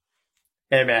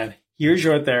Hey man, here's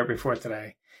your therapy for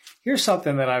today. Here's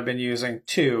something that I've been using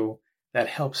too that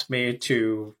helps me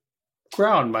to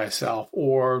ground myself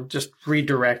or just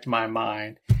redirect my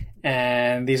mind.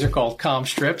 And these are called Calm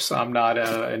Strips. I'm not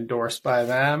endorsed by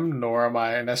them, nor am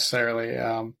I necessarily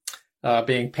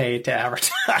being paid to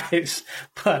advertise,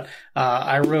 but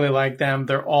I really like them.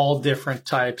 They're all different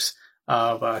types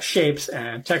of shapes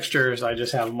and textures. I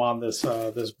just have them on this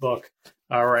book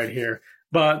right here.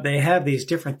 But they have these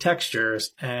different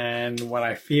textures, and when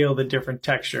I feel the different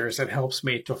textures, it helps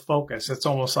me to focus. It's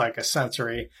almost like a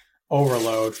sensory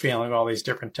overload, feeling all these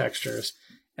different textures.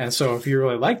 And so if you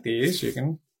really like these, you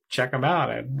can check them out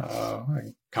at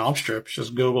Calm Strips.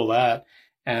 Just Google that.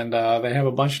 And they have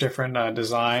a bunch of different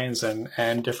designs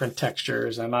and different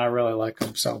textures, and I really like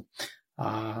them. So,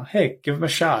 hey, give them a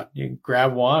shot. You can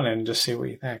grab one and just see what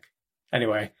you think.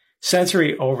 Anyway,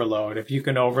 sensory overload. If you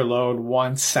can overload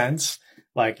one sense,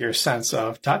 like your sense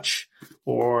of touch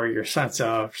or your sense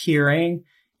of hearing.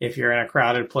 If you're in a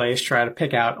crowded place, try to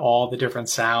pick out all the different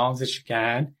sounds that you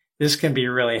can. This can be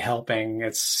really helping.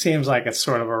 It seems like it's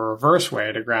sort of a reverse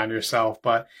way to ground yourself,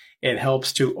 but it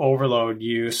helps to overload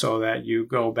you so that you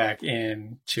go back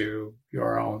into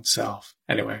your own self.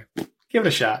 Anyway, give it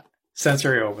a shot.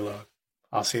 Sensory overload.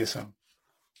 I'll see you soon.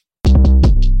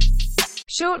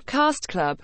 Short Cast Club